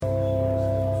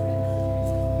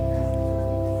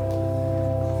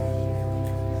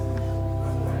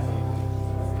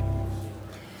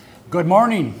Good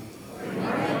morning. Good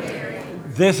morning.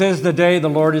 This is the day the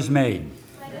Lord has made.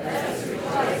 Let us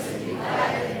rejoice and be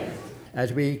glad in it.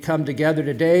 As we come together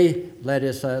today, let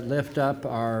us lift up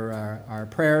our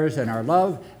prayers and our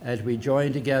love as we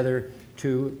join together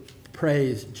to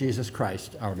praise Jesus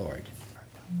Christ, our Lord.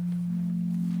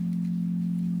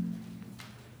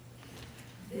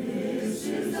 This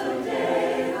is the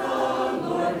day the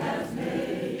Lord has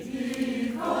made,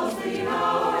 because the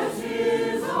hour is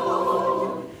his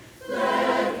own.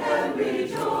 Let heaven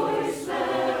rejoice,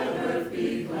 let earth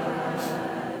be glad,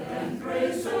 and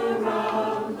praise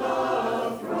surround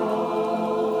the throne.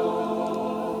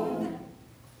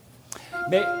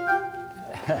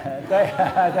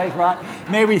 Thanks, Ron.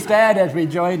 May we stand as we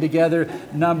join together,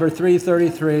 number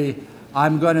 333.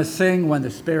 I'm going to sing when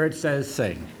the Spirit says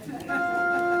sing.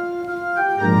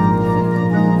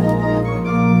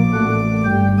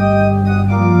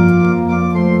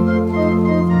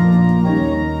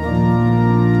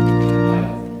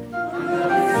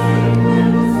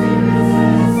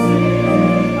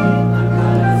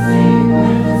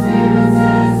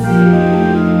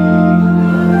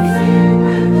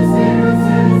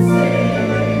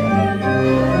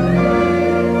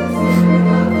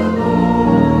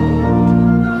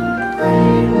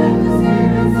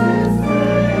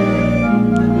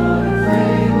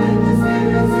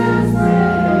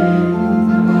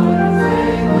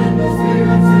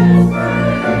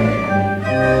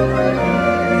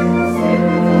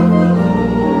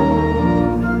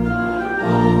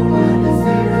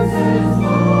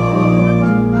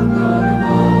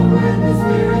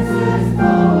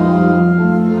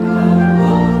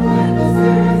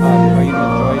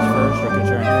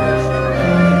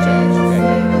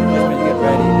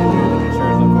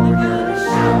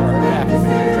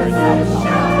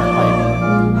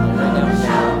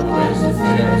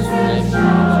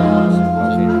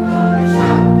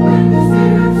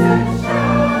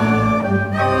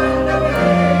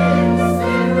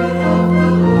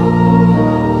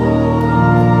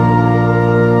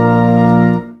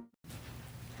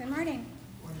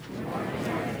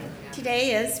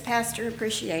 Pastor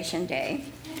Appreciation Day.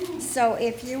 So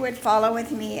if you would follow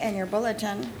with me in your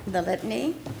bulletin, the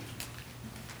litany.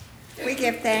 We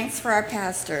give thanks for our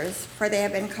pastors, for they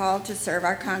have been called to serve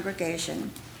our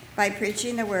congregation by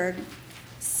preaching the word,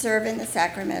 serving the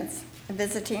sacraments,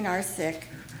 visiting our sick,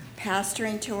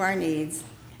 pastoring to our needs,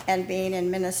 and being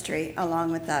in ministry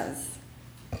along with us.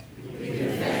 We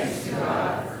give thanks to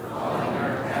God for calling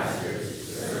our pastors to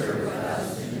serve with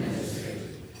us in ministry.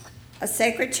 A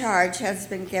sacred charge has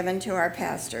been given to our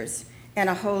pastors and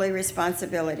a holy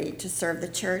responsibility to serve the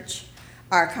church,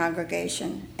 our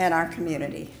congregation, and our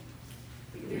community.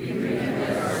 We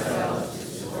recommit ourselves to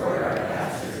support our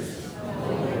pastors in the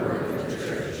holy work of the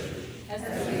church, as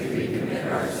we recommit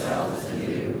ourselves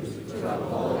anew to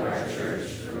uphold our church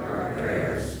through our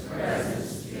prayers,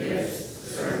 presence, gifts,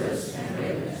 service, and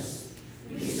witness.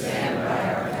 We stand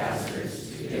by our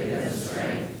pastors to give them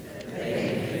strength that they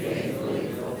may faithfully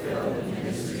fulfill the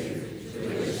ministry to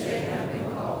which they have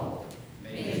been called.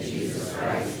 May Jesus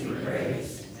Christ be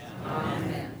praised.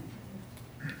 Amen.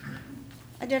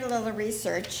 I did a little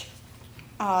research.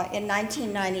 In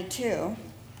 1992,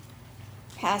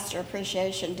 Pastor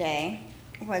Appreciation Day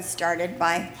was started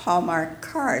by Hallmark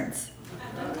cards.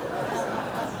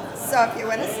 So if you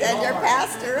want to send your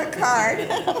pastor a card,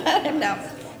 let him know.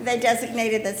 They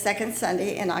designated the second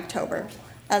Sunday in October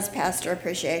as Pastor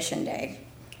Appreciation Day.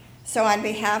 So on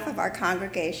behalf of our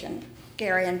congregation,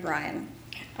 Gary and Brian,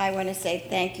 I want to say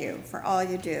thank you for all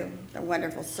you do, the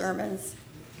wonderful sermons,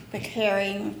 the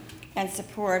caring and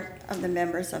support of the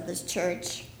members of this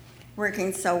church,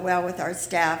 working so well with our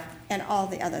staff, and all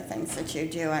the other things that you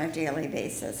do on a daily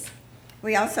basis.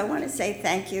 We also want to say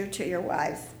thank you to your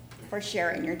wives for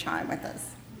sharing your time with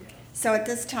us. So at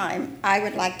this time, I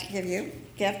would like to give you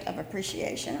a gift of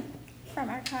appreciation from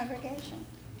our congregation.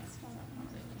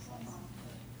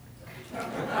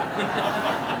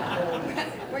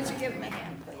 Would you give him a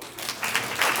hand, please?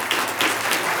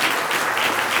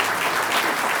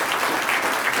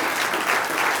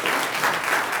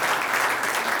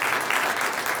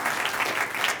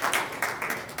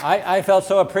 I felt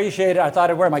so appreciated, I thought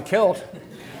I'd wear my kilt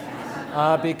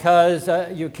because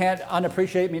you can't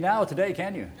unappreciate me now today,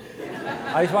 can you?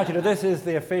 I just want you to know this is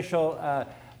the official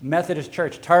Methodist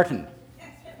Church tartan.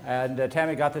 And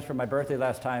Tammy got this for my birthday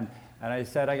last time, and I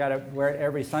said I got to wear it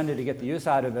every Sunday to get the use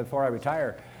out of it before I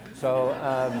retire. So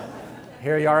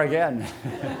here you are again.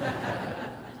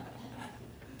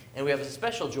 And we have a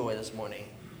special joy this morning.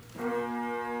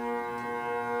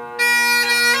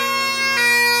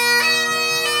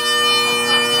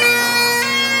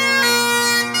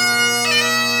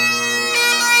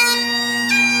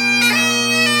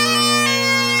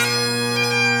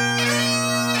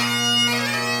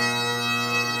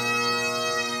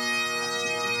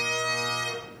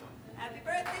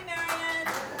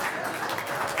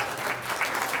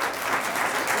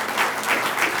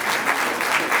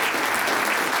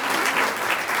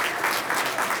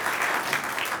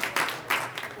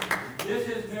 This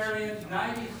is Marion's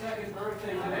 92nd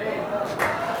birthday today.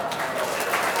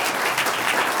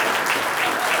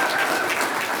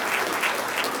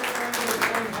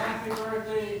 Happy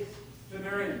birthday to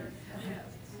Marion.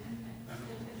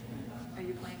 Are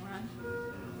you playing, Ron?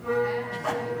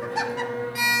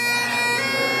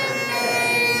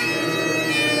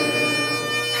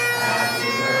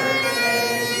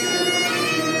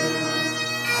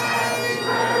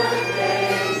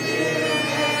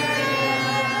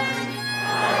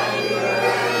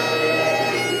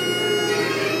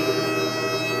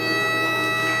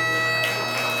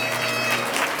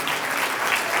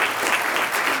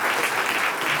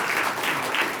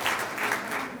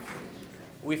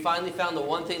 We finally found the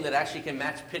one thing that actually can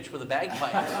match pitch with a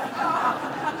bagpipe.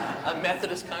 A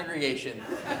Methodist congregation.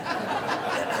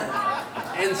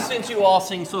 And since you all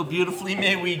sing so beautifully,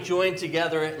 may we join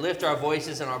together, lift our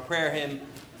voices in our prayer hymn,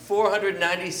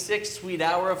 496, Sweet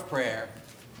Hour of Prayer.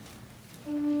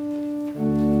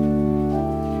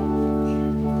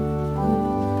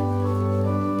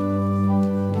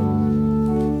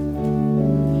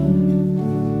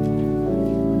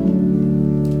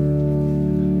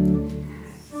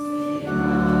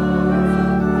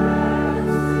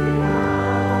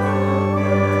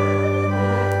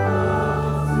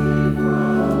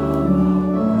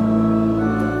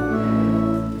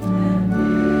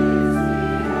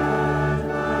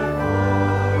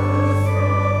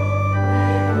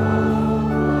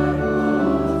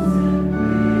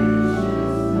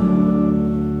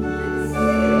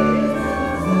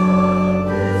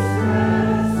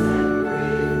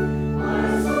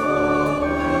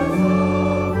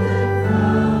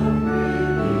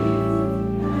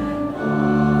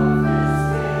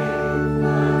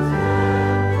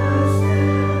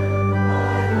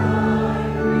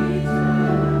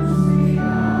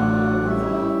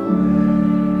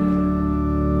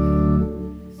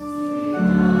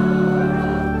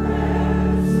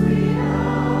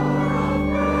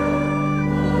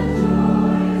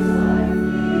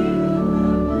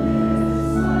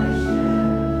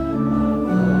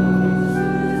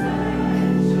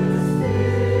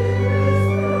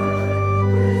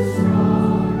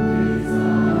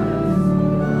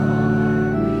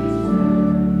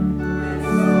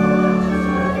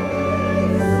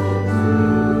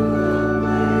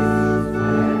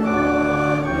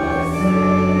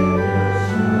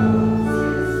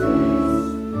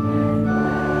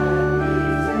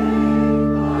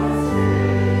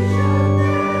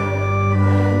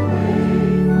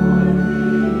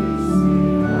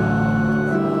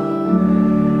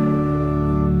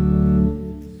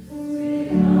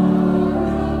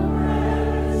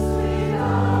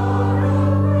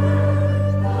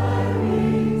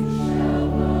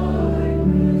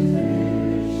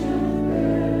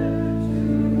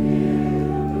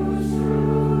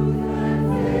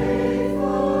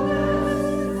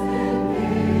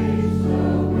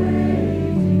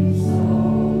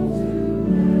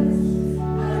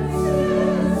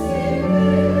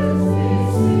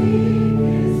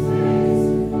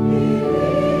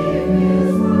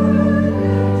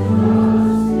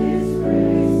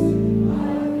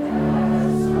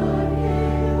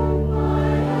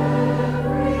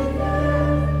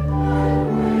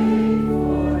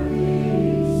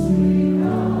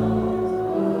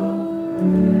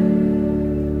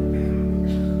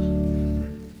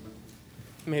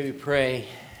 May we pray.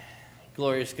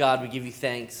 Glorious God, we give you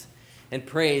thanks and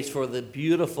praise for the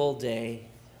beautiful day,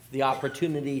 the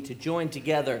opportunity to join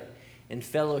together in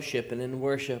fellowship and in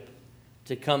worship,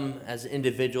 to come as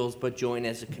individuals but join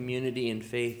as a community in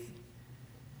faith.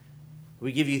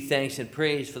 We give you thanks and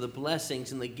praise for the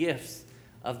blessings and the gifts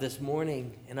of this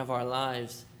morning and of our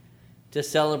lives, to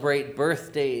celebrate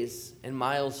birthdays and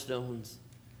milestones,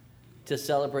 to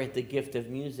celebrate the gift of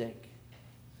music,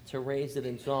 to raise it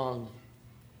in song,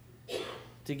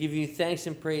 to give you thanks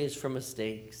and praise for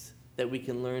mistakes that we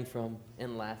can learn from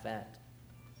and laugh at.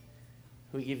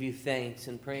 We give you thanks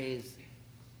and praise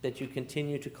that you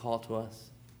continue to call to us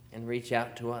and reach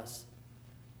out to us,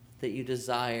 that you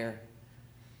desire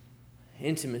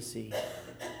intimacy.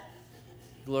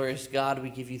 Glorious God, we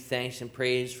give you thanks and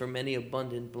praise for many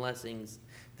abundant blessings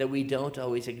that we don't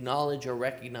always acknowledge or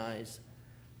recognize,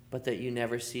 but that you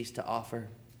never cease to offer.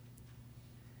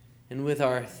 And with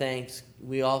our thanks,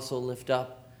 we also lift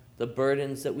up the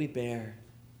burdens that we bear,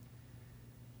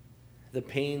 the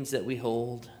pains that we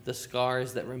hold, the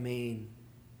scars that remain,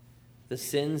 the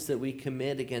sins that we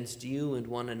commit against you and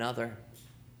one another.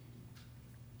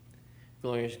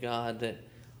 Glorious God, that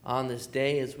on this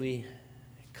day as we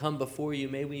come before you,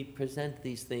 may we present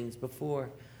these things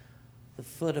before the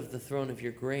foot of the throne of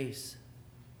your grace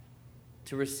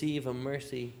to receive a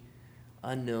mercy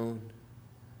unknown,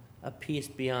 a peace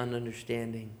beyond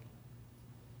understanding,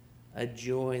 a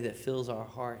joy that fills our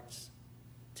hearts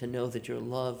to know that your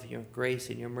love, your grace,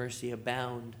 and your mercy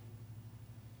abound.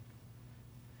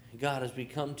 God, as we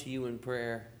come to you in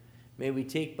prayer, may we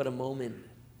take but a moment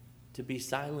to be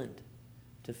silent,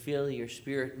 to feel your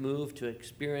Spirit move, to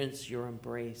experience your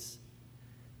embrace,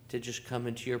 to just come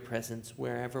into your presence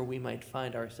wherever we might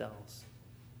find ourselves,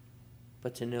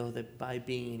 but to know that by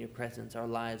being in your presence, our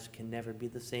lives can never be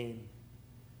the same.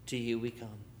 To you we come.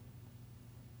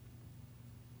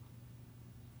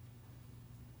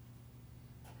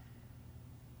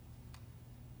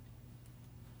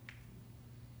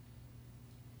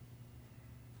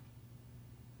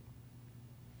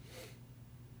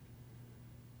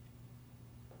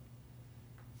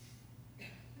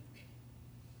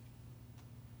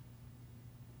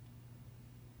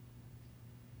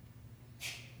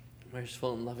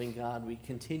 Merciful and loving God, we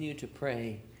continue to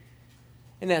pray.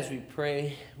 And as we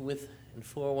pray with and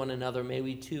for one another, may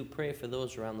we too pray for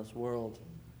those around this world,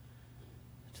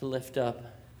 to lift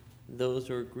up those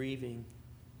who are grieving,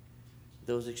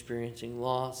 those experiencing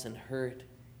loss and hurt,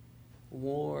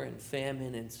 war and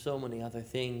famine, and so many other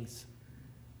things.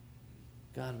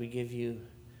 God, we give you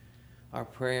our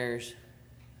prayers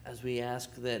as we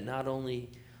ask that not only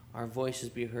our voices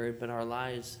be heard, but our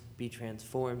lives be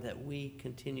transformed, that we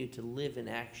continue to live in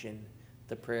action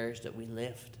the prayers that we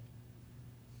lift,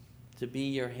 to be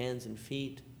your hands and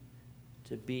feet,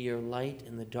 to be your light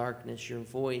in the darkness, your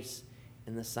voice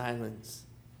in the silence.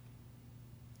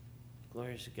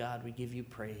 Glorious God, we give you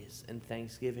praise and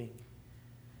thanksgiving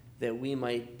that we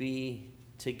might be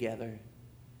together,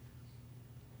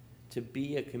 to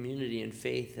be a community in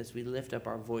faith as we lift up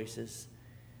our voices,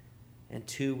 and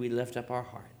two, we lift up our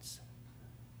hearts.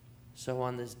 So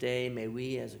on this day, may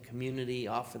we as a community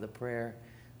offer the prayer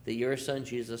that your Son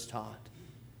Jesus taught,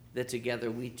 that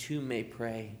together we too may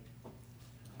pray.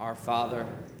 Our Father,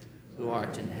 who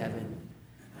art in heaven,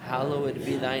 hallowed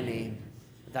be thy name.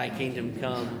 Thy kingdom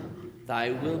come,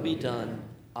 thy will be done,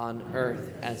 on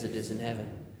earth as it is in heaven.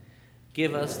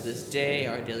 Give us this day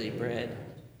our daily bread,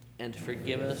 and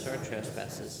forgive us our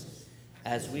trespasses,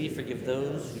 as we forgive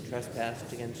those who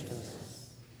trespass against us.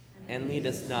 And lead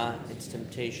us not into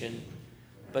temptation,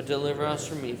 but deliver us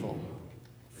from evil.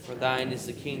 For thine is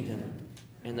the kingdom,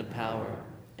 and the power,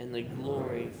 and the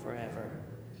glory forever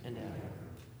and ever.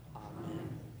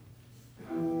 Amen.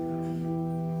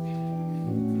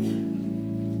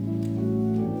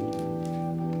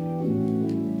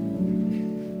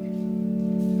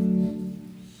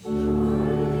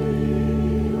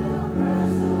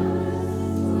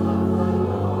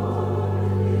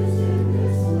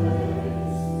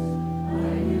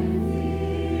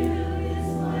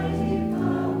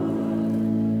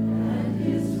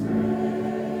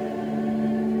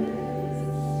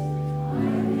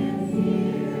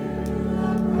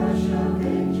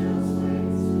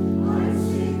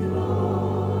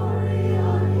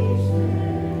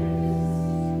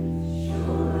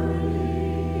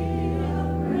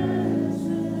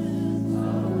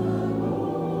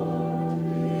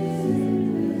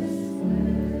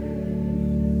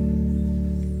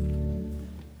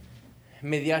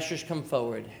 May the ushers come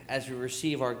forward as we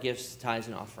receive our gifts, tithes,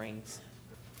 and offerings.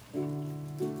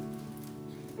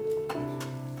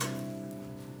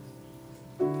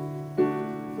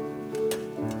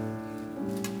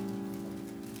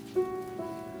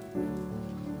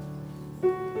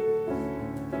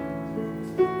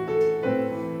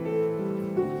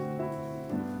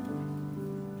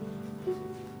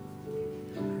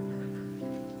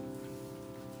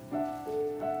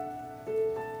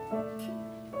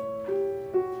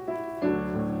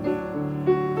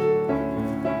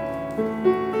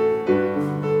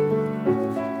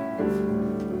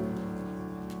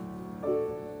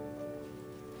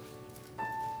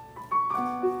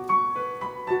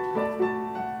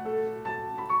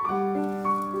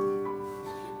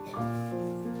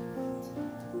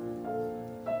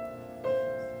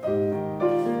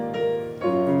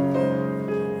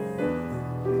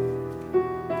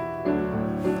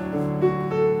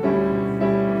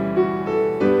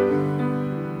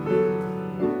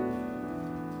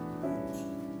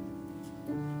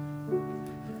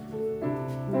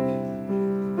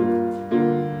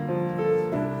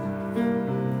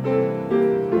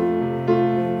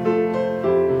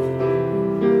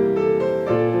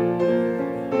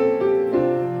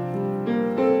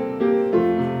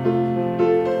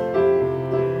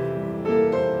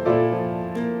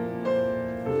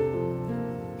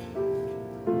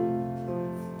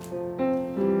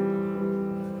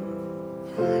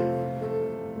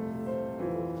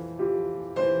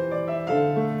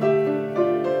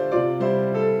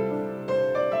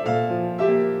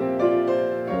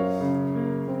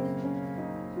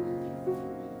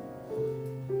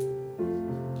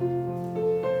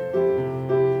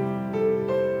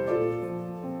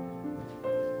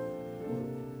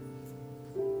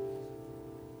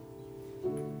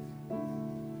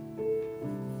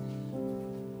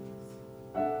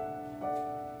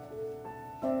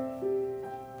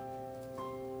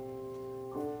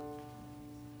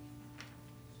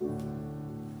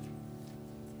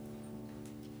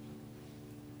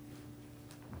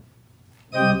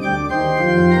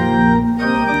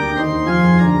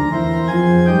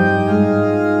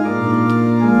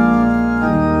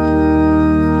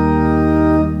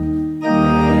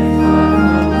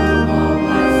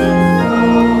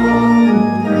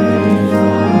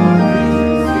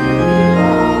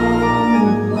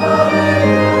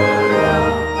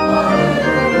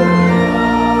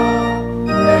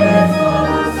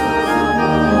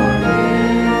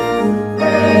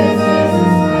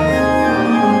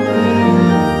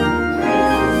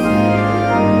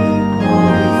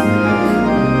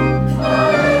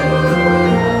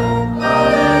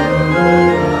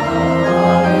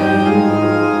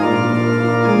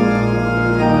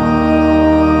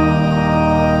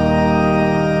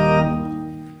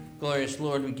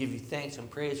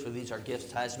 praise, for these are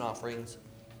gifts, tithes, and offerings.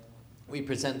 We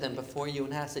present them before you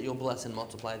and ask that you'll bless and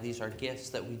multiply. These are gifts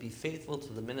that we be faithful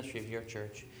to the ministry of your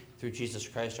church. Through Jesus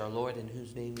Christ our Lord, in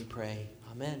whose name we pray.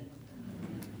 Amen.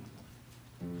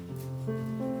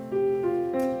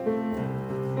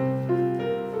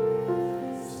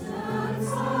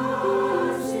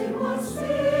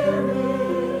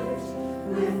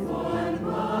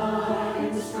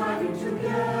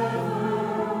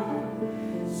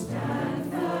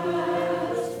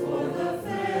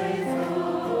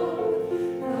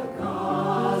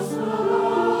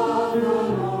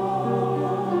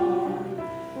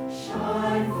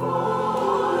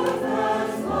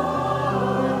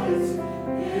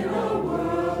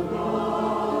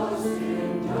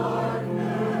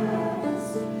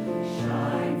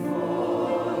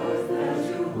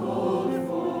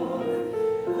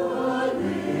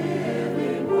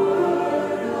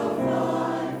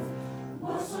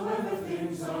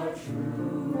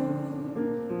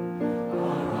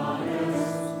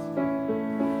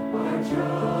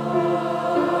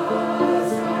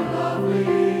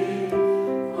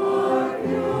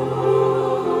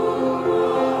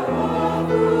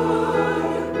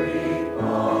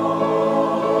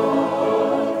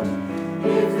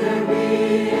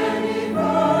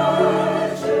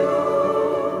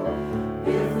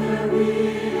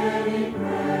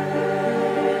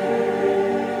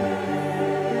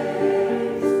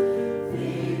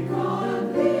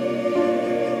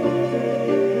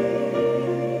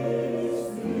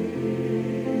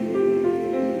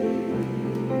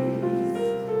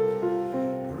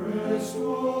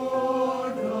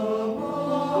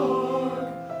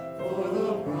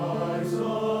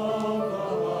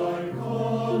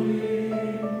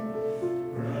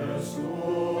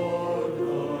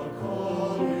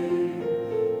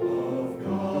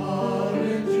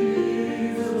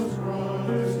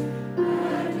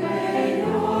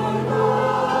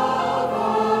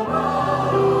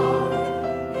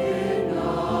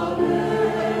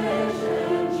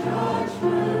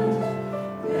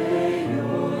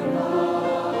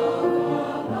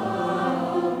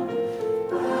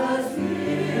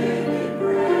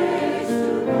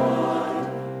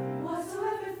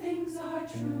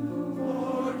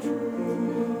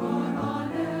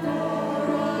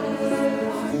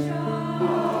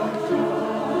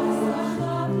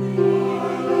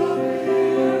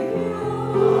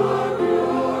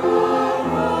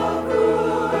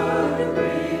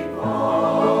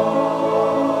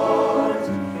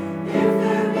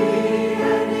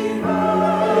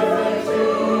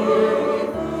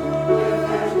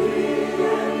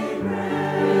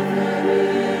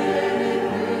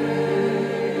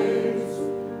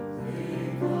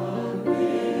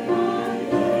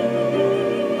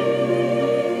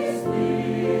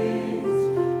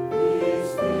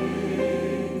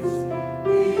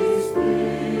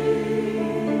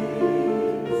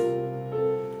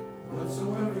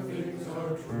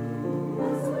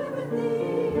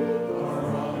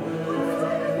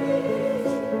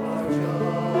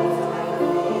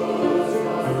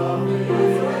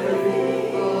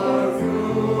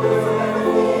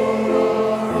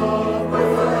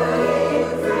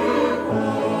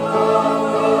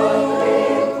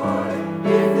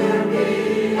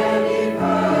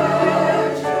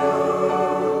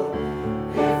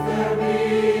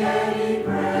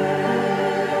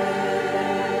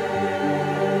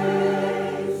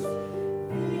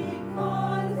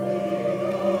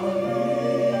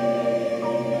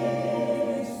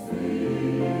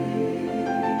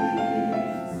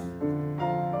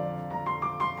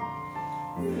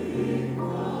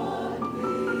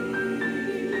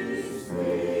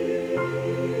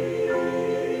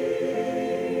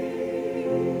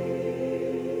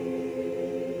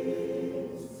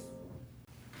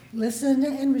 Listen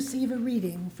and receive a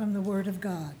reading from the Word of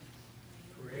God.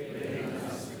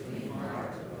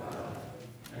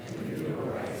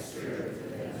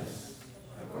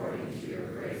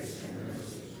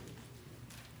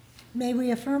 May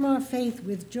we affirm our faith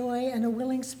with joy and a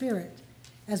willing spirit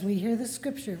as we hear the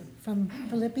scripture from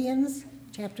Philippians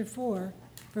chapter 4,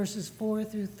 verses 4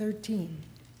 through 13.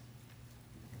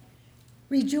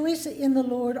 Rejoice in the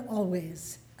Lord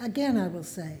always. Again I will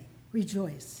say,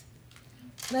 rejoice.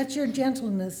 Let your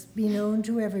gentleness be known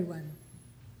to everyone.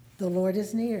 The Lord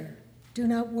is near. Do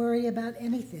not worry about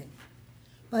anything,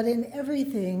 but in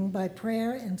everything by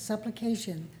prayer and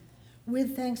supplication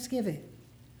with thanksgiving,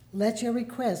 let your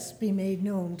requests be made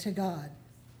known to God.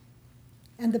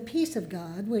 And the peace of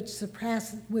God, which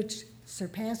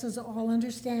surpasses all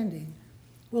understanding,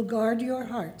 will guard your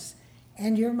hearts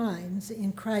and your minds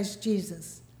in Christ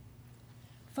Jesus.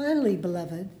 Finally,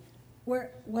 beloved,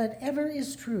 whatever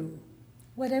is true,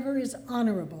 whatever is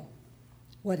honorable,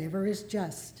 whatever is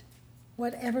just,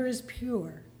 whatever is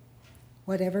pure,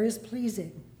 whatever is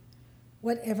pleasing,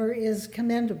 whatever is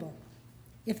commendable,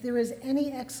 if there is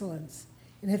any excellence,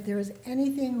 and if there is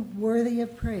anything worthy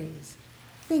of praise,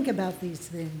 think about these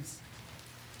things.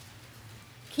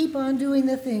 Keep on doing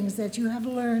the things that you have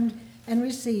learned and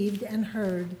received and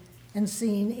heard and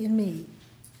seen in me,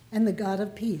 and the God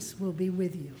of peace will be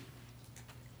with you.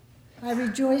 I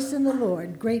rejoice in the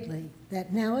Lord greatly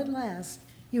that now at last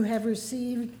you have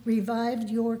revived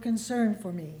your concern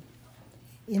for me.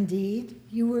 Indeed,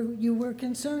 you were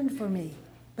concerned for me,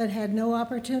 but had no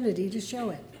opportunity to show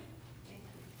it.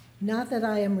 Not that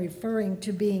I am referring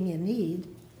to being in need,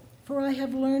 for I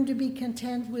have learned to be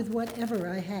content with whatever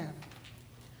I have.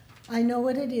 I know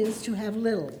what it is to have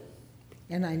little,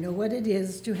 and I know what it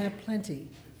is to have plenty.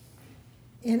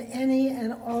 In any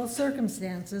and all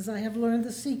circumstances, I have learned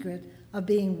the secret of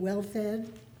being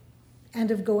well-fed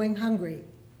and of going hungry,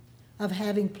 of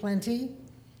having plenty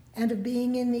and of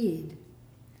being in need.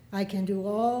 I can do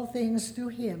all things through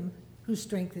him who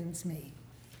strengthens me.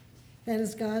 That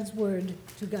is God's word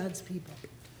to God's people.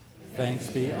 Thanks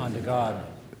be unto God.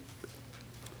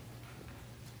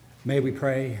 May we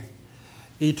pray.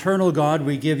 Eternal God,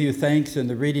 we give you thanks in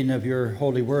the reading of your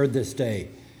holy word this day.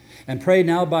 And pray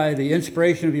now by the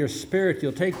inspiration of your Spirit,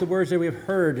 you'll take the words that we have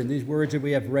heard and these words that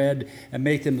we have read and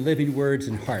make them living words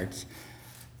in hearts.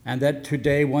 And that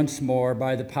today, once more,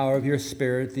 by the power of your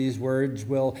Spirit, these words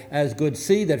will, as good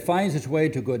seed that finds its way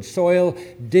to good soil,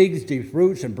 digs deep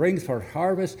roots and brings forth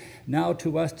harvest, now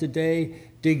to us today,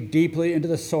 dig deeply into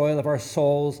the soil of our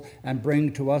souls and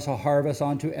bring to us a harvest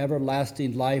unto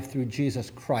everlasting life through Jesus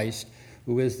Christ,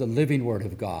 who is the living Word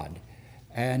of God,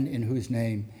 and in whose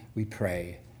name we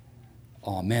pray.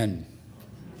 Amen.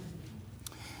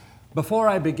 Before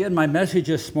I begin my message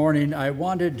this morning, I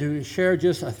wanted to share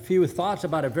just a few thoughts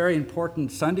about a very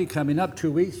important Sunday coming up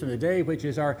 2 weeks from today, which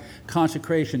is our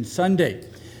Consecration Sunday.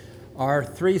 Our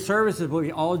three services will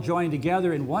be all joined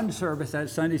together in one service that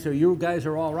Sunday, so you guys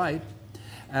are all right.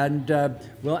 And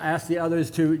we'll ask the others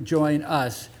to join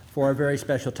us for a very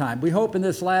special time. We hope in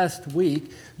this last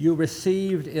week you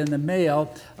received in the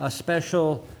mail a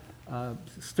special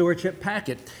stewardship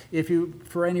packet. If you,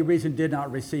 for any reason, did not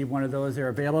receive one of those, they're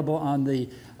available on the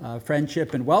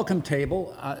friendship and welcome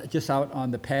table just out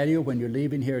on the patio when you're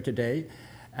leaving here today.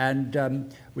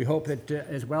 And we hope that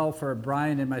as well for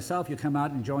Brian and myself, you come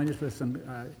out and join us with some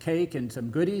cake and some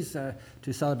goodies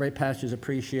to celebrate Pastor's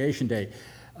Appreciation Day.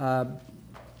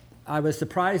 I was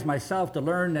surprised myself to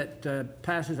learn that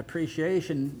Pastor's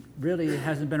Appreciation really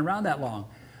hasn't been around that long.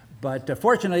 But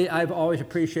fortunately, I've always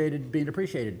appreciated being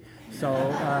appreciated. So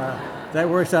that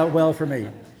works out well for me.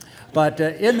 But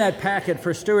in that packet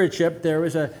for stewardship, there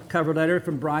was a cover letter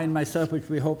from Brian and myself, which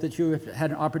we hope that you have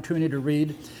had an opportunity to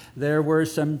read. There were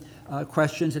some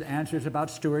questions and answers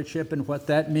about stewardship and what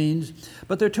that means.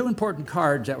 But there are two important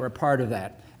cards that were part of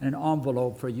that, and an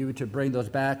envelope for you to bring those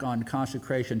back on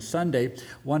Consecration Sunday.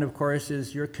 One, of course,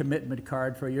 is your commitment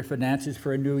card for your finances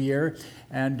for a new year.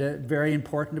 And very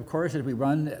important, of course, as we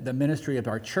run the ministry of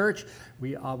our church,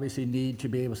 we obviously need to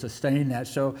be able to sustain that.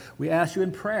 So we ask you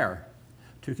in prayer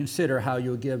to consider how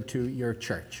you'll give to your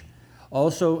church.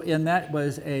 Also in that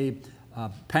was a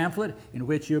pamphlet in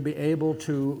which you'll be able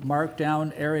to mark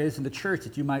down areas in the church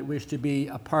that you might wish to be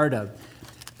a part of.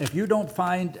 If you don't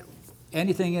find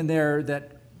anything in there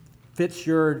that fits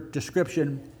your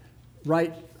description,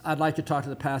 right, I'd like to talk to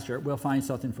the pastor. We'll find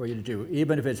something for you to do,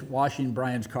 even if it's washing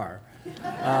Brian's car.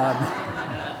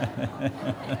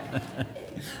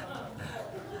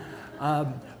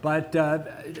 But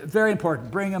very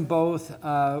important. Bring them both.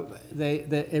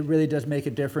 It really does make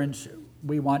a difference.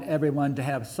 We want everyone to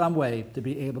have some way to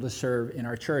be able to serve in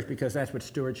our church because that's what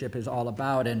stewardship is all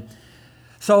about. And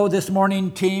so this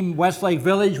morning, Team Westlake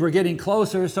Village, we're getting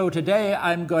closer. So today,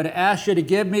 I'm going to ask you to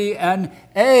give me an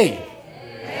A.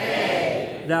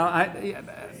 A. Now,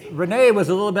 Renee was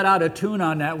a little bit out of tune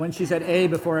on that when she said A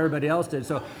before everybody else did.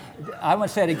 So I want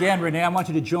to say it again, Renee. I want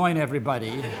you to join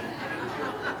everybody.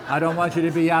 I don't want you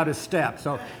to be out of step.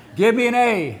 So give me an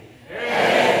A.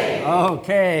 A.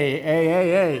 Okay,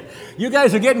 A. You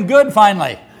guys are getting good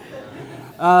finally.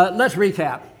 Let's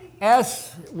recap.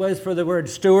 S was for the word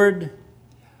steward.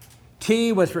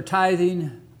 T was for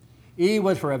tithing, E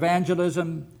was for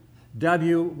evangelism,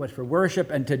 W was for worship,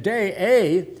 and today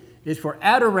A is for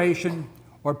adoration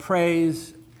or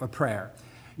praise or prayer.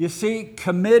 You see,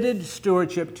 committed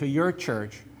stewardship to your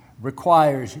church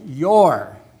requires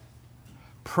your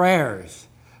prayers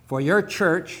for your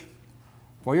church,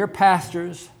 for your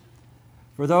pastors,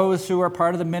 for those who are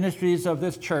part of the ministries of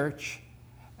this church,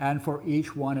 and for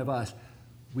each one of us.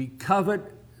 we covet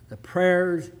the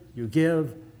prayers you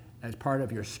give as part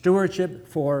of your stewardship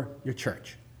for your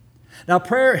church. Now,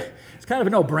 prayer is kind of a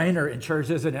no-brainer in church,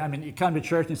 isn't it? I mean, you come to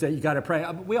church and say, you got to pray.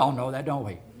 We all know that, don't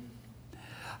we?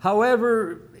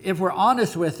 However, if we're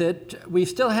honest with it, we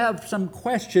still have some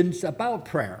questions about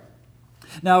prayer.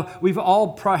 Now, we've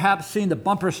all perhaps seen the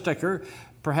bumper sticker.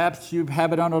 Perhaps you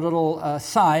have it on a little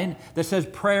sign that says,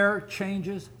 prayer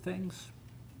changes things.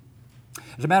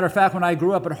 As a matter of fact, when I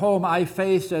grew up at home, I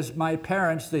faced as my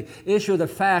parents the issue of the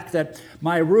fact that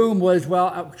my room was,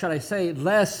 well, should I say,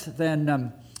 less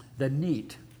than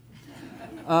neat.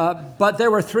 But there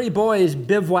were 3 boys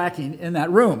bivouacking in that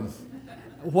room.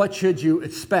 What should you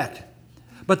expect?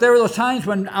 But there were those times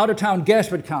when out-of-town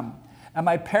guests would come, and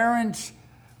my parents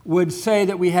would say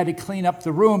that we had to clean up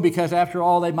the room because, after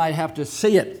all, they might have to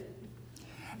see it.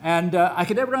 And I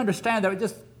could never understand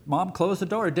that. Mom closed the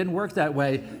door. It didn't work that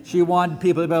way. She wanted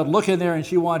people to be able to look in there, and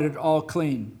she wanted it all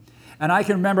clean. And I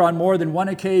can remember on more than one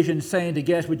occasion saying to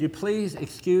guests, would you please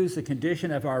excuse the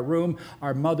condition of our room?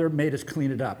 Our mother made us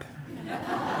clean it up.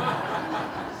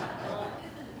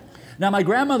 Now, my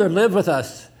grandmother lived with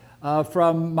us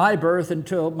from my birth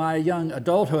until my young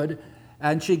adulthood,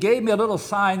 and she gave me a little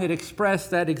sign that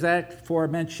expressed that exact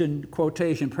aforementioned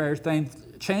quotation, prayer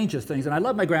changes things. And I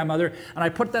love my grandmother, and I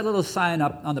put that little sign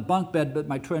up on the bunk bed that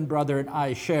my twin brother and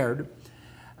I shared.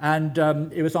 And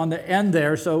it was on the end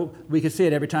there, so we could see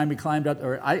it every time we climbed up,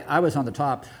 or I was on the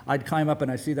top. I'd climb up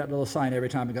and I'd see that little sign every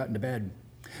time I got into bed.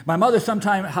 My mother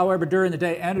sometime, however, during the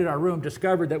day, entered our room,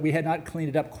 discovered that we had not cleaned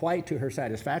it up quite to her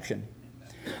satisfaction.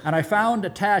 And I found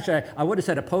attached, I would have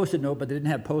said a Post-it note, but they didn't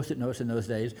have Post-it notes in those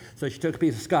days. So she took a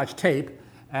piece of Scotch tape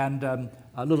and a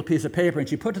little piece of paper, and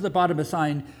she put to the bottom a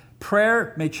sign,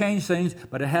 prayer may change things,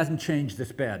 but it hasn't changed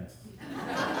this bed.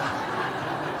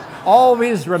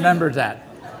 Always remember that.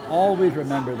 Always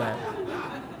remember that.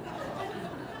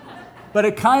 But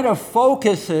it kind of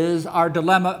focuses our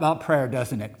dilemma about prayer,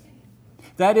 doesn't it?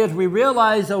 That is, we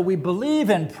realize, though we believe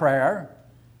in prayer,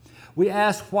 we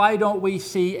ask, why don't we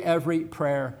see every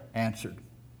prayer answered?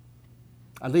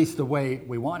 At least the way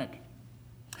we want it.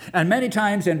 And many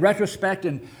times in retrospect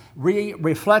and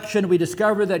reflection, we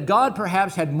discover that God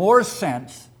perhaps had more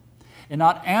sense in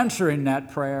not answering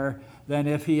that prayer than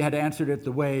if he had answered it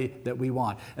the way that we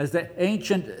want. As the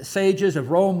ancient sages of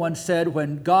Rome once said,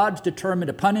 when God's determined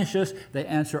to punish us, they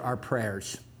answer our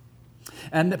prayers.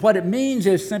 And what it means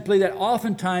is simply that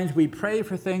oftentimes we pray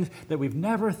for things that we've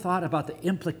never thought about the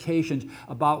implications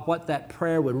about what that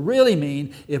prayer would really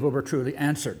mean if it were truly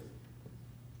answered.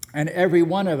 And every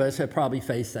one of us have probably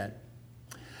faced that.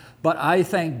 But I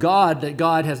thank God that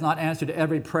God has not answered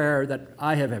every prayer that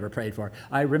I have ever prayed for.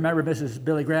 I remember Mrs.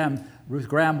 Billy Graham, Ruth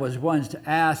Graham, was once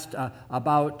asked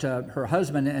about her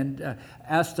husband and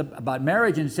asked about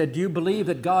marriage and said, do you believe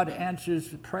that God answers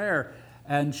prayer?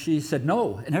 And she said,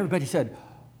 no. And everybody said,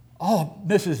 oh,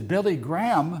 Mrs. Billy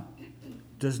Graham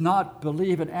does not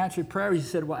believe in answered prayer. He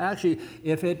said, well, actually,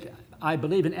 I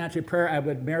believe in answered prayer, I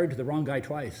would marry to the wrong guy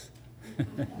twice.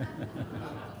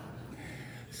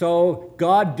 So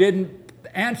God didn't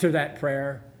answer that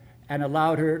prayer and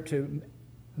allowed her to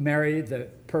marry the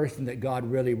person that God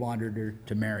really wanted her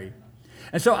to marry.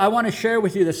 And so I want to share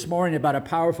with you this morning about a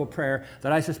powerful prayer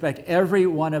that I suspect every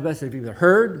one of us have either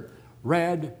heard,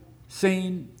 read,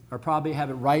 seen, or probably have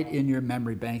it right in your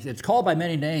memory banks. It's called by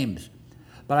many names,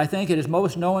 but I think it is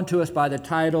most known to us by the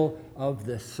title of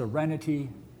the Serenity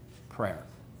Prayer.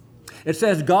 It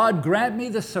says, God, grant me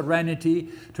the serenity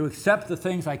to accept the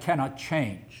things I cannot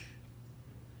change,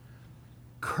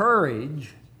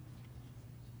 courage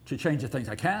to change the things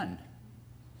I can,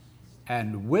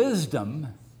 and wisdom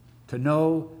to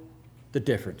know the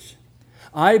difference.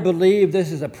 I believe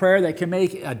this is a prayer that can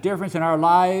make a difference in our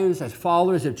lives as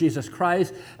followers of Jesus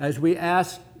Christ as we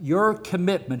ask your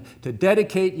commitment to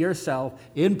dedicate yourself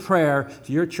in prayer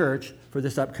to your church for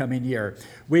this upcoming year.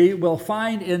 We will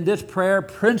find in this prayer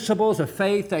principles of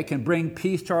faith that can bring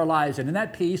peace to our lives. And in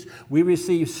that peace, we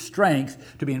receive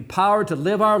strength to be empowered to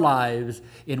live our lives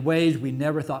in ways we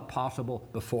never thought possible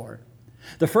before.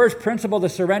 The first principle of the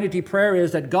Serenity Prayer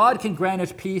is that God can grant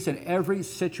us peace in every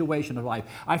situation of life.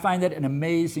 I find that an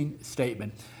amazing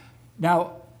statement.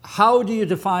 Now, how do you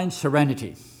define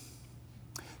serenity?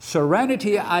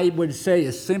 Serenity, I would say,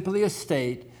 is simply a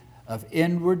state of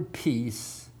inward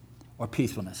peace or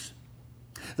peacefulness.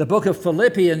 The book of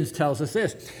Philippians tells us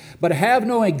this, but have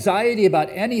no anxiety about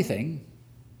anything,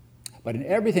 but in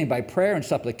everything by prayer and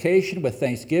supplication with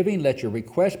thanksgiving, let your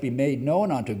requests be made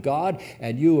known unto God,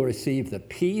 and you will receive the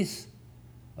peace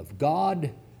of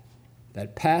God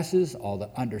that passes all the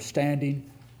understanding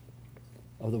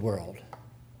of the world.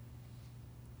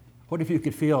 What if you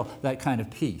could feel that kind of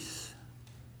peace?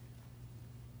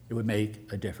 It would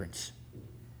make a difference.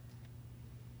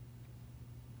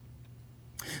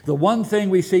 The one thing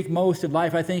we seek most in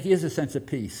life, I think, is a sense of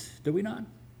peace. Do we not?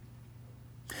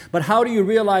 But how do you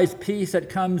realize peace that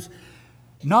comes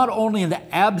not only in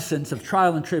the absence of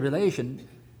trial and tribulation,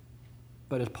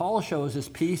 but as Paul shows us,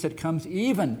 peace that comes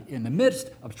even in the midst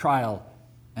of trial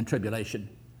and tribulation?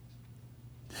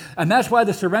 And that's why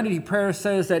the Serenity Prayer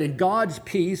says that in God's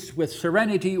peace, with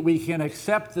serenity, we can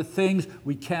accept the things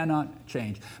we cannot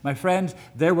change. My friends,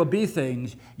 there will be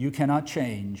things you cannot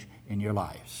change in your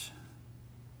lives.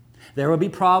 There will be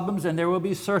problems and there will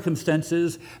be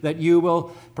circumstances that you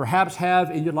will perhaps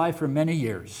have in your life for many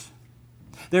years.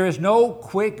 There is no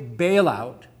quick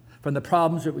bailout from the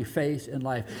problems that we face in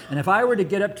life. And if I were to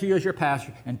get up to you as your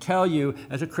pastor and tell you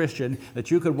as a Christian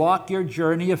that you could walk your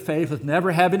journey of faith with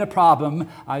never having a problem,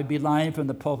 I'd be lying from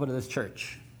the pulpit of this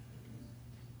church.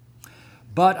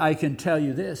 But I can tell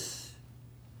you this,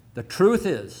 the truth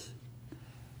is,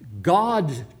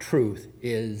 God's truth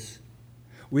is,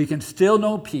 we can still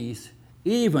know peace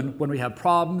even when we have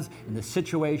problems in the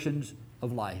situations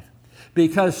of life.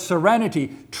 Because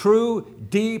serenity, true,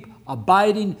 deep,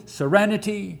 abiding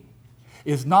serenity,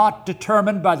 is not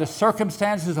determined by the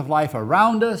circumstances of life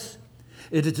around us.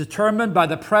 It is determined by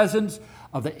the presence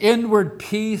of the inward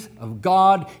peace of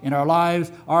God in our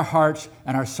lives, our hearts,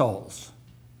 and our souls.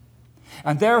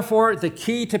 And therefore, the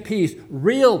key to peace,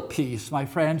 real peace, my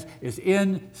friends, is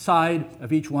inside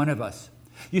of each one of us.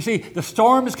 You see, the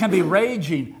storms can be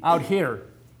raging out here,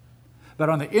 but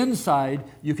on the inside,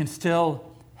 you can still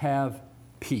have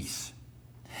peace.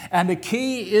 And the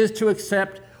key is to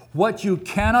accept what you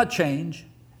cannot change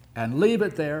and leave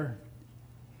it there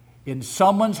in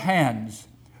someone's hands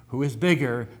who is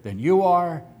bigger than you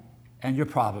are and your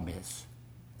problem is.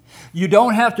 You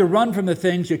don't have to run from the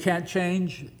things you can't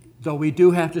change, though we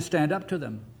do have to stand up to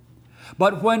them.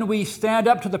 But when we stand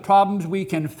up to the problems, we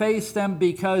can face them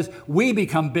because we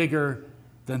become bigger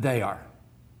than they are.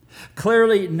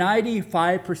 Clearly,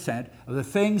 95% of the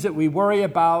things that we worry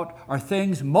about are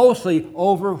things mostly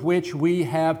over which we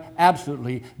have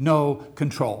absolutely no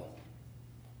control.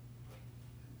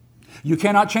 You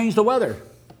cannot change the weather.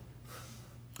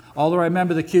 Although I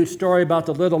remember the cute story about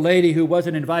the little lady who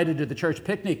wasn't invited to the church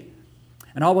picnic.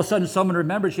 And all of a sudden someone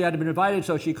remembered she had been invited,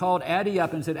 so she called Addie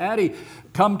up and said, Addie,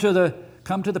 come to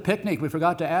the picnic. We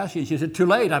forgot to ask you. And she said, too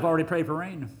late. I've already prayed for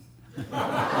rain.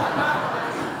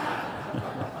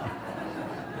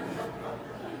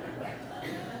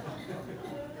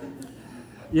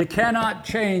 You cannot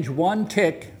change one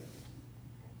tick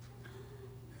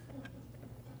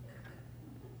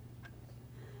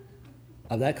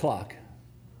of that clock,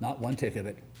 not one tick of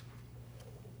it.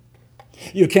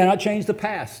 You cannot change the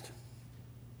past.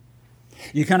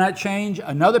 You cannot change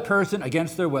another person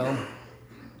against their will.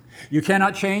 You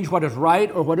cannot change what is right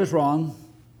or what is wrong.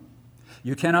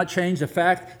 You cannot change the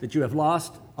fact that you have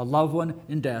lost a loved one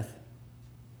in death.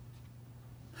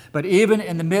 But even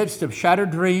in the midst of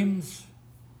shattered dreams,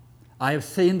 I have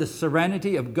seen the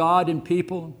serenity of God in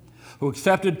people who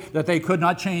accepted that they could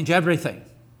not change everything,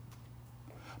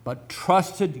 but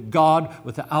trusted God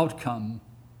with the outcome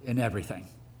in everything.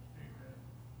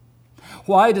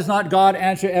 Why does not God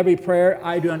answer every prayer?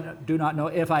 I do not know.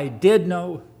 If I did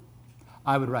know,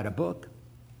 I would write a book.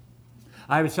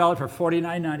 I would sell it for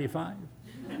 $49.95.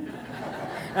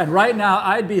 And right now,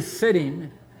 I'd be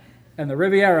sitting in the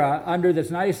Riviera under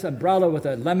this nice umbrella with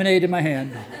a lemonade in my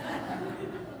hand,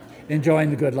 enjoying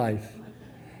the good life.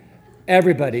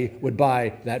 Everybody would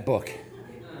buy that book.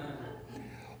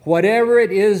 Whatever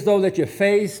it is, though, that you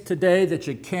face today that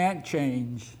you can't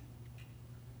change,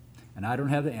 and I don't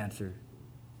have the answer,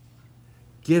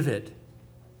 give it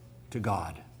to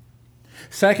God.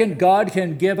 Second, God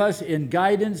can give us in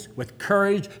guidance with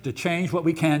courage to change what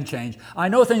we can change. I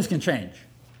know things can change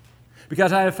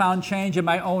because I have found change in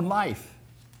my own life.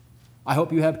 I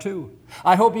hope you have too.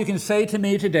 I hope you can say to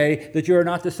me today that you are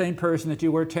not the same person that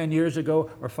you were 10 years ago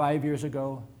or 5 years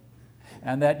ago,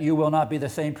 and that you will not be the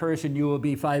same person you will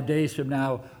be 5 days from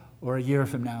now or a year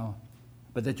from now,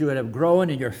 but that you would have grown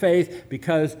in your faith,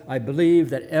 because I believe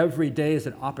that every day is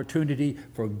an opportunity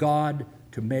for God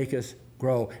to make us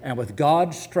grow. And with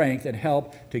God's strength and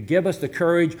help to give us the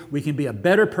courage, we can be a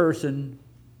better person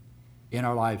in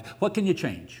our lives. What can you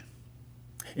change?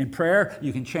 In prayer,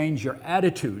 you can change your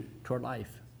attitude toward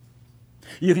life.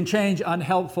 You can change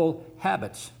unhelpful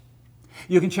habits.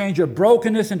 You can change your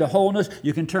brokenness into wholeness.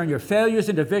 You can turn your failures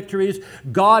into victories.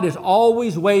 God is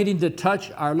always waiting to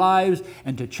touch our lives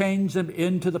and to change them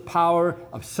into the power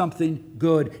of something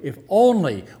good, if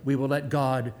only we will let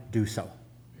God do so.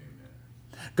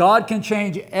 God can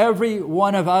change every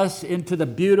one of us into the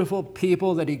beautiful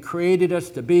people that He created us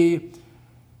to be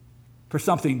for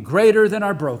something greater than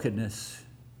our brokenness,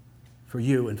 for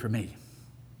you and for me.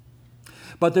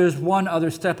 But there's one other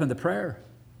step in the prayer.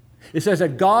 It says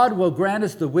that God will grant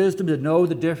us the wisdom to know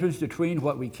the difference between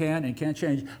what we can and can't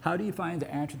change. How do you find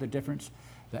the answer to the difference?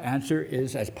 The answer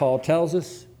is, as Paul tells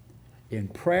us, in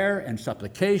prayer and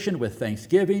supplication with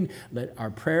thanksgiving, let our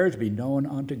prayers be known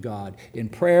unto God. In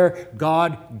prayer,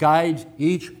 God guides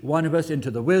each one of us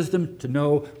into the wisdom to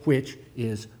know which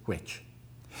is which.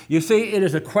 You see, it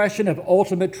is a question of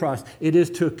ultimate trust. It is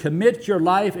to commit your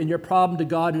life and your problem to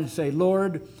God and to say,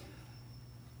 Lord,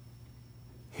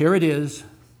 here it is.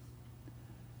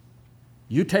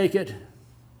 You take it.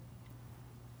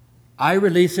 I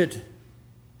release it.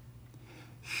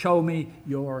 Show me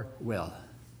your will.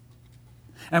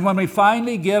 And when we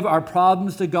finally give our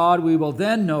problems to God, we will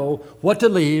then know what to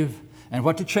leave and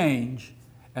what to change,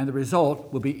 and the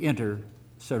result will be inner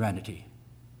serenity.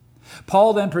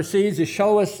 Paul then proceeds to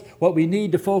show us what we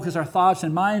need to focus our thoughts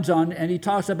and minds on, and he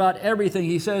talks about everything.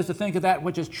 He says to think of that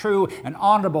which is true and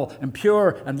honorable and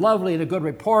pure and lovely and a good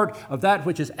report of that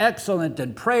which is excellent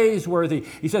and praiseworthy.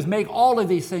 He says, make all of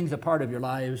these things a part of your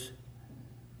lives.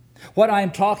 What I am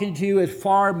talking to you is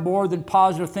far more than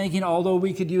positive thinking, although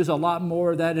we could use a lot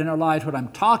more of that in our lives. What I'm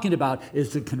talking about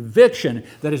is the conviction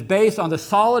that is based on the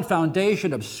solid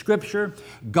foundation of Scripture,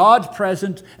 God's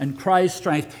presence, and Christ's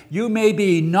strength. You may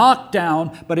be knocked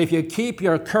down, but if you keep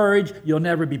your courage, you'll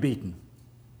never be beaten.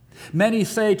 Many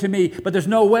say to me, but there's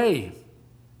no way.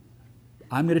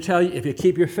 I'm going to tell you, if you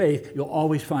keep your faith, you'll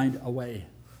always find a way.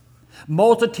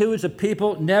 Multitudes of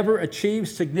people never achieve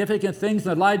significant things in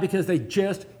their life because they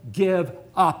just give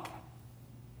up.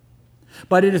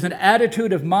 But it is an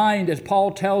attitude of mind, as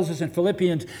Paul tells us in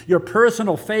Philippians. Your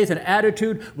personal faith and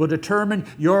attitude will determine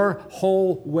your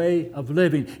whole way of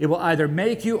living. It will either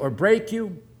make you or break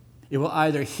you. It will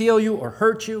either heal you or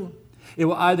hurt you. It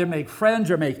will either make friends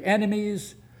or make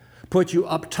enemies, put you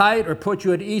uptight or put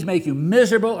you at ease, make you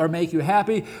miserable or make you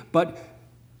happy. But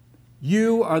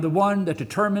you are the one that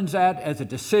determines that as a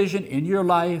decision in your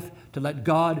life to let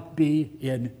God be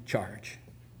in charge.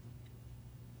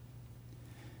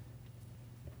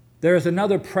 There is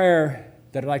another prayer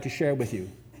that I'd like to share with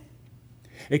you.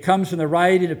 It comes from the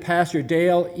writing of Pastor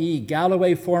Dale E.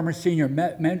 Galloway, former senior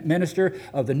minister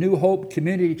of the New Hope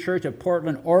Community Church of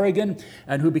Portland, Oregon,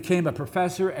 and who became a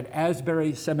professor at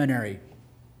Asbury Seminary.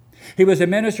 He was a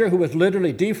minister who was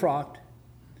literally defrocked,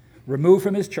 removed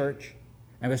from his church,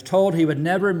 and was told he would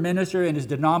never minister in his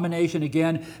denomination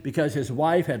again because his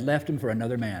wife had left him for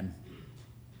another man.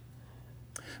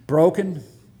 Broken,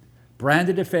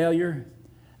 branded a failure,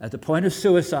 at the point of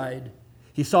suicide,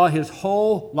 he saw his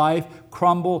whole life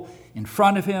crumble in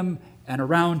front of him and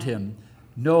around him.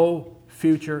 No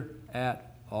future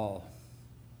at all.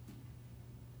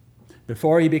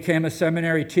 Before he became a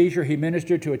seminary teacher, he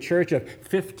ministered to a church of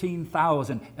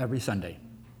 15,000 every Sunday.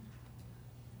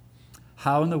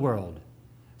 How in the world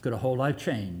could a whole life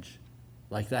change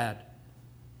like that?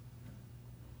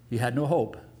 He had no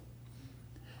hope,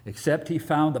 except he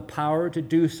found the power to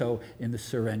do so in the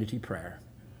Serenity Prayer.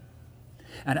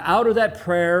 And out of that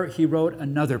prayer, he wrote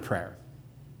another prayer.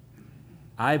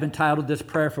 I've entitled this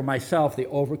prayer for myself, the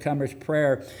Overcomer's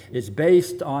Prayer. It's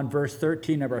based on verse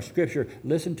 13 of our Scripture.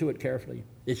 Listen to it carefully.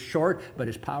 It's short, but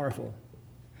it's powerful.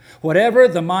 Whatever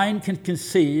the mind can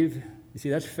conceive, you see,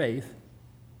 that's faith,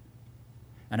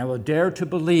 and I will dare to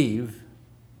believe,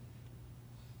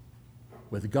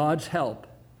 with God's help,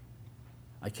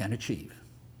 I can achieve.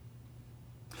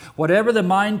 Whatever the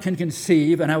mind can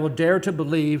conceive, and I will dare to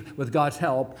believe, with God's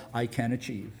help, I can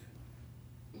achieve.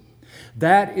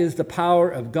 That is the power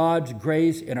of God's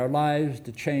grace in our lives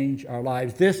to change our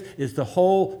lives. This is the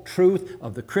whole truth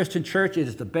of the Christian church. It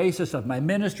is the basis of my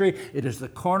ministry. It is the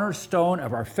cornerstone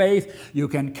of our faith. You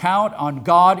can count on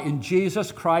God in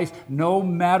Jesus Christ no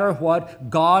matter what.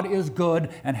 God is good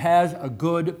and has a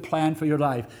good plan for your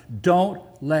life. Don't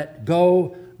let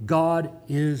go. God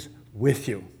is with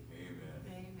you.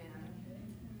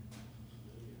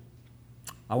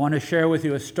 I want to share with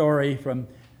you a story from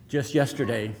just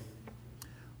yesterday.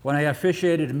 When I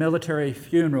officiated a military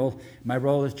funeral, my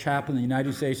role as chaplain in the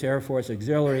United States Air Force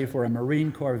Auxiliary for a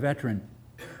Marine Corps veteran,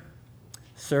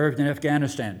 served in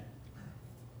Afghanistan,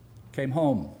 came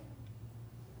home,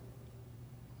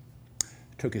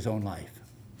 took his own life.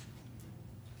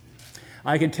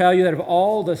 I can tell you that of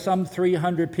all the some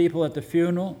 300 people at the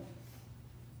funeral,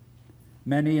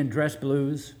 many in dress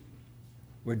blues,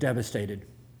 were devastated.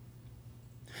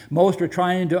 Most are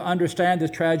trying to understand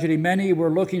this tragedy. Many were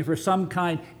looking for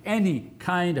any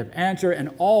kind of answer, and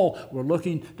all were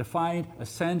looking to find a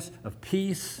sense of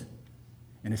peace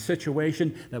in a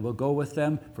situation that will go with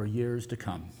them for years to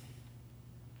come.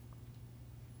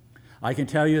 I can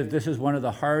tell you that this is one of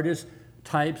the hardest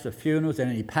types of funerals that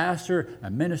any pastor,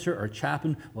 a minister, or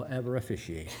chaplain will ever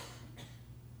officiate.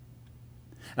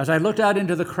 As I looked out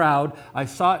into the crowd, I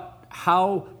thought,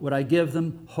 how would I give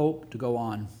them hope to go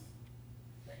on?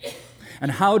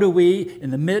 And how do we,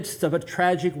 in the midst of a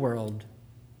tragic world,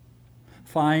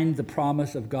 find the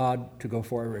promise of God to go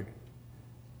forward?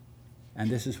 And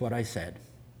this is what I said.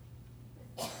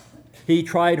 He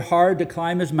tried hard to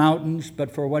climb his mountains,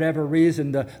 but for whatever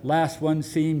reason, the last one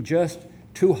seemed just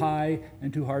too high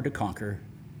and too hard to conquer.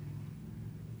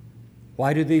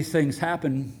 Why do these things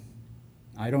happen?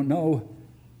 I don't know.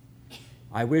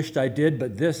 I wished I did,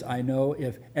 but this I know: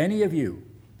 if any of you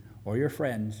or your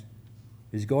friends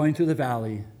is going through the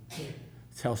valley,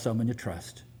 tell someone you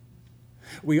trust.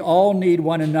 We all need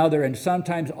one another, and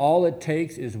sometimes all it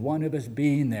takes is one of us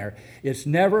being there. It's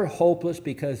never hopeless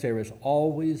because there is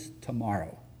always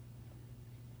tomorrow.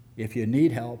 If you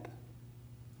need help,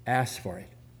 ask for it.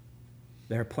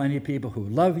 There are plenty of people who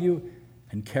love you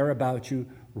and care about you.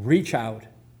 Reach out,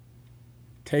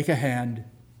 take a hand,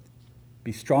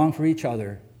 be strong for each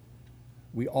other.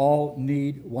 We all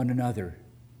need one another.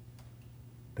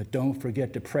 But don't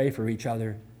forget to pray for each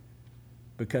other,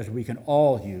 because we can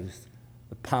all use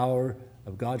the power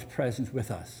of God's presence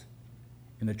with us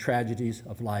in the tragedies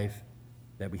of life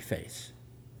that we face.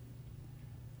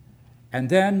 And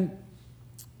then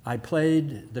I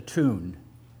played the tune,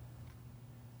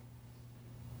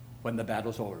 When the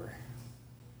Battle's Over.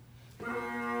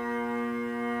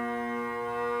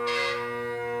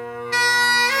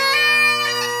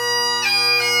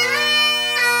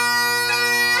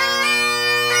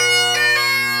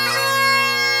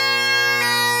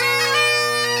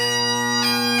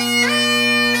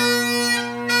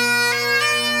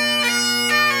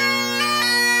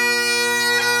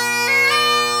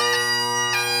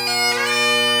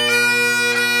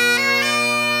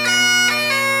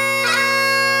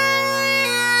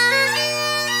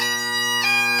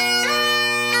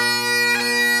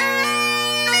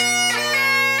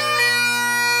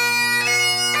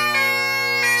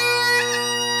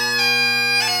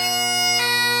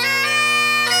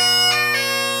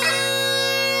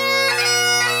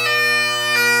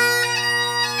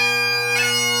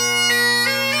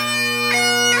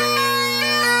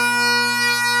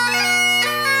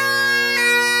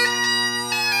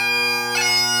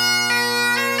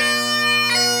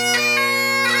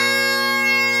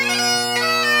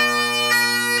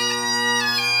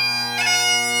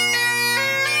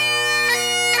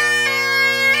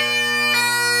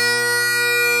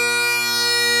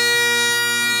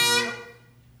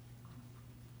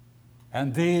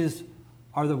 And these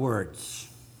are the words.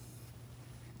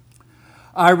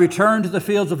 I return to the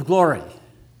fields of glory,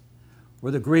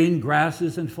 where the green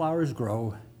grasses and flowers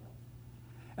grow,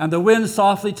 and the wind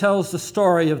softly tells the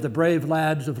story of the brave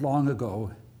lads of long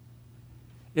ago.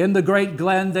 In the great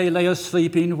glen they lay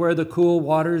asleeping, where the cool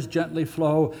waters gently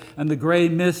flow, and the gray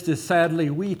mist is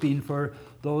sadly weeping for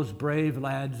those brave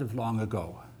lads of long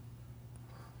ago.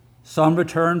 Some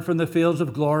returned from the fields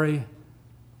of glory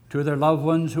to their loved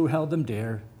ones who held them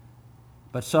dear,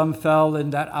 but some fell in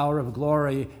that hour of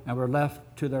glory and were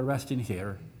left to their resting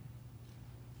here.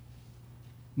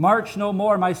 March no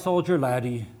more, my soldier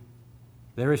laddie.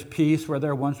 There is peace where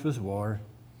there once was war.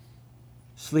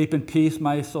 Sleep in peace,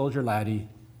 my soldier laddie.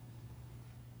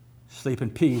 Sleep in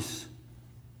peace,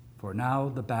 for now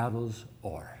the battle's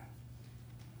o'er.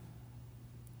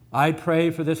 I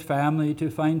pray for this family to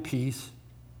find peace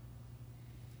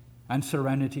and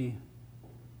serenity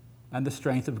and the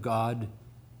strength of God,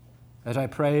 as I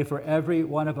pray for every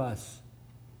one of us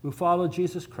who follow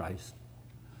Jesus Christ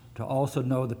to also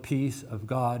know the peace of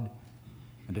God,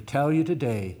 and to tell you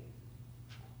today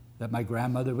that my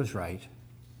grandmother was right.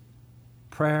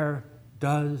 Prayer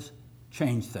does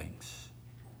change things.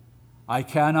 I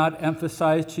cannot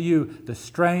emphasize to you the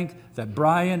strength that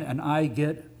Brian and I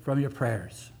get from your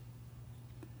prayers.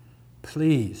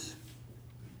 Please,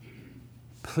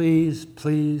 please,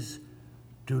 please,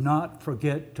 do not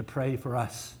forget to pray for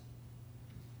us.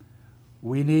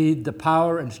 We need the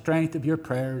power and strength of your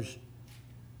prayers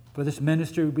for this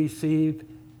ministry we receive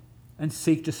and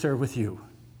seek to serve with you.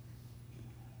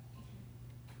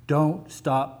 Don't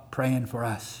stop praying for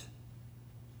us.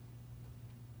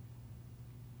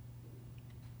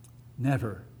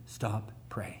 Never stop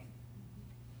praying.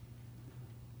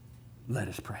 Let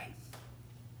us pray.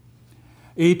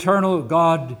 Eternal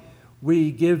God,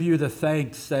 we give you the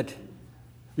thanks that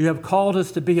you have called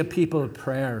us to be a people of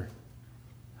prayer.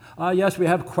 Yes, we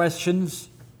have questions.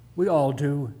 We all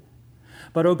do.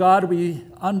 But, oh God, we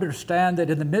understand that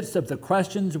in the midst of the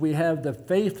questions, we have the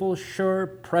faithful, sure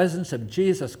presence of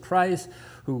Jesus Christ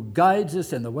who guides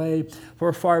us in the way.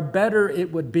 For far better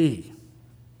it would be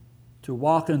to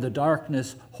walk in the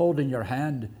darkness holding your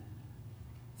hand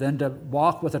than to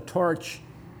walk with a torch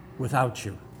without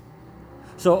you.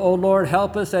 So, O Lord,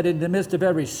 help us that in the midst of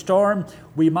every storm,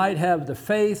 we might have the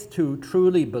faith to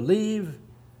truly believe,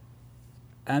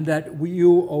 and that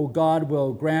you, O God,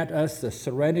 will grant us the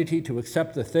serenity to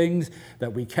accept the things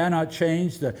that we cannot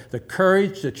change, the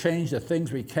courage to change the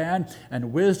things we can,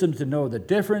 and wisdom to know the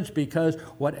difference, because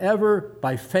whatever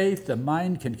by faith the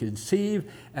mind can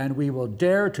conceive, and we will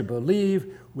dare to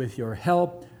believe, with your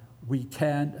help, we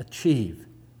can achieve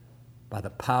by the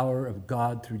power of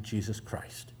God through Jesus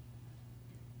Christ.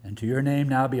 And to your name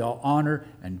now be all honor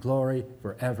and glory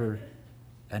forever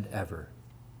and ever.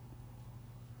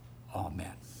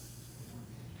 Amen.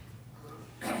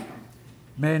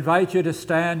 May I invite you to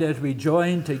stand as we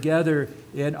join together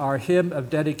in our hymn of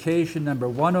dedication, number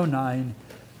 109,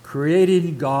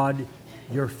 Creating God,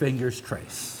 Your Fingers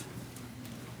Trace.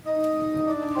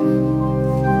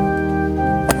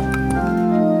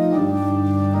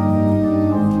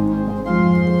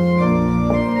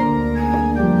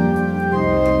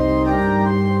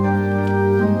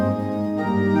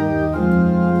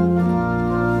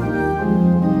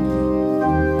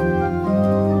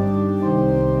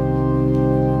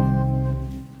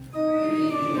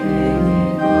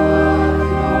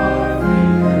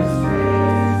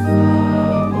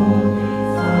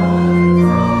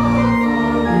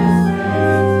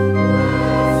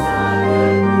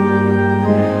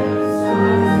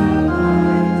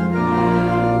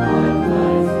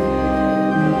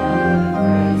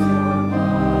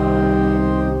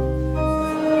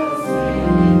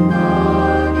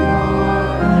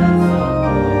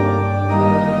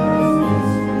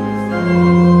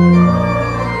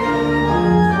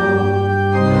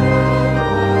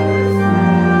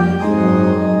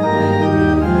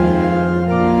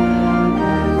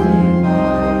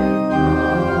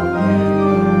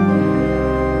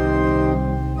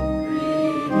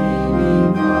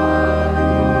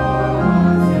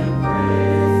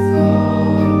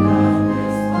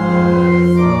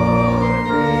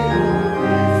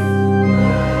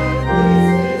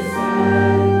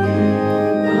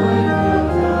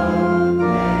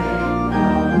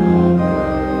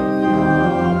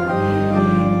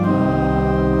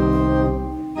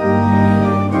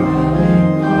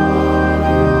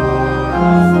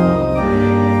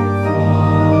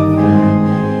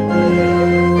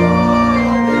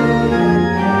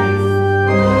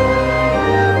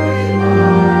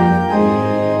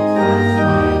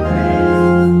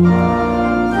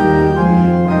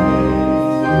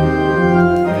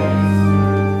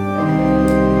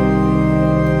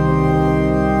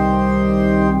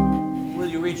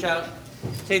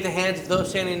 Take the hands of those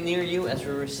standing near you as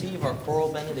we receive our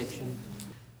choral benediction.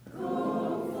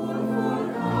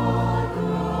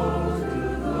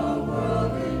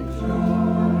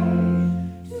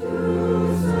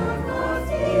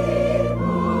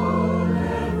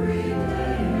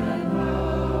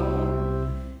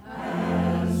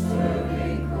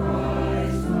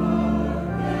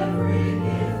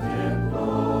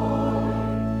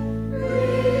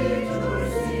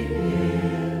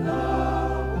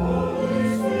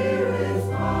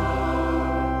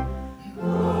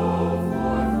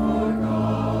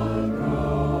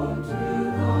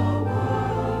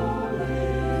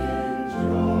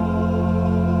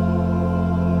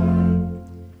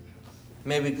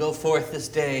 May we go forth this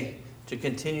day to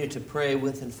continue to pray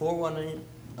with and for one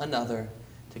another,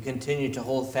 to continue to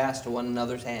hold fast to one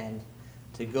another's hand,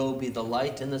 to go be the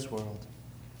light in this world.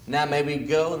 Now may we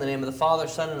go in the name of the Father,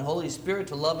 Son, and Holy Spirit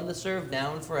to love and to serve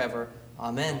now and forever.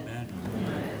 Amen. Amen.